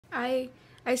I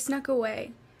snuck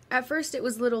away. At first it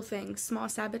was little things, small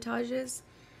sabotages,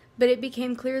 but it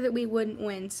became clear that we wouldn't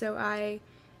win, so I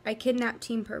kidnapped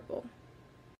Team Purple.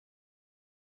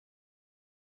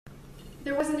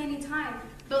 There wasn't any time,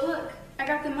 but look, I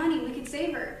got the money, we could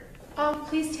save her. Oh,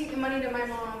 please take the money to my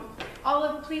mom.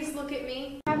 Olive, please look at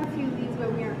me. I have a few leads,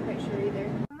 but we aren't quite sure either.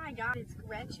 Oh my god, it's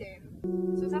Gretchen.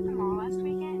 So I was at the mall last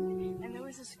weekend, and there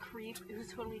was this creep who was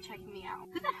totally checking me out.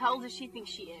 Who the hell does she think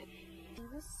she is?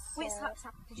 Wait, stop.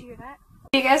 Did you hear that?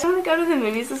 Do you guys want to go to the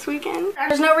movies this weekend?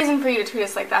 There's no reason for you to treat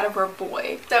us like that if we're a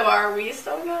boy. So are we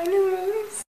still going to the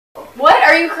movies? What?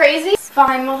 Are you crazy?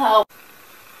 Fine, we'll help.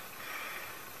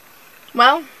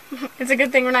 Well, it's a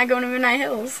good thing we're not going to Midnight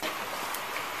Hills.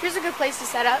 Here's a good place to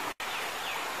set up.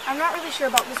 I'm not really sure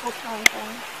about this whole telling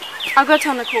thing. I'll go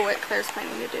tell Nicole what Claire's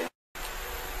planning to do.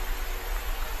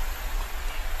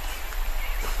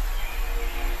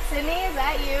 Sydney, is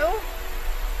that you?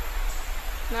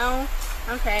 No?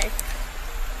 Okay.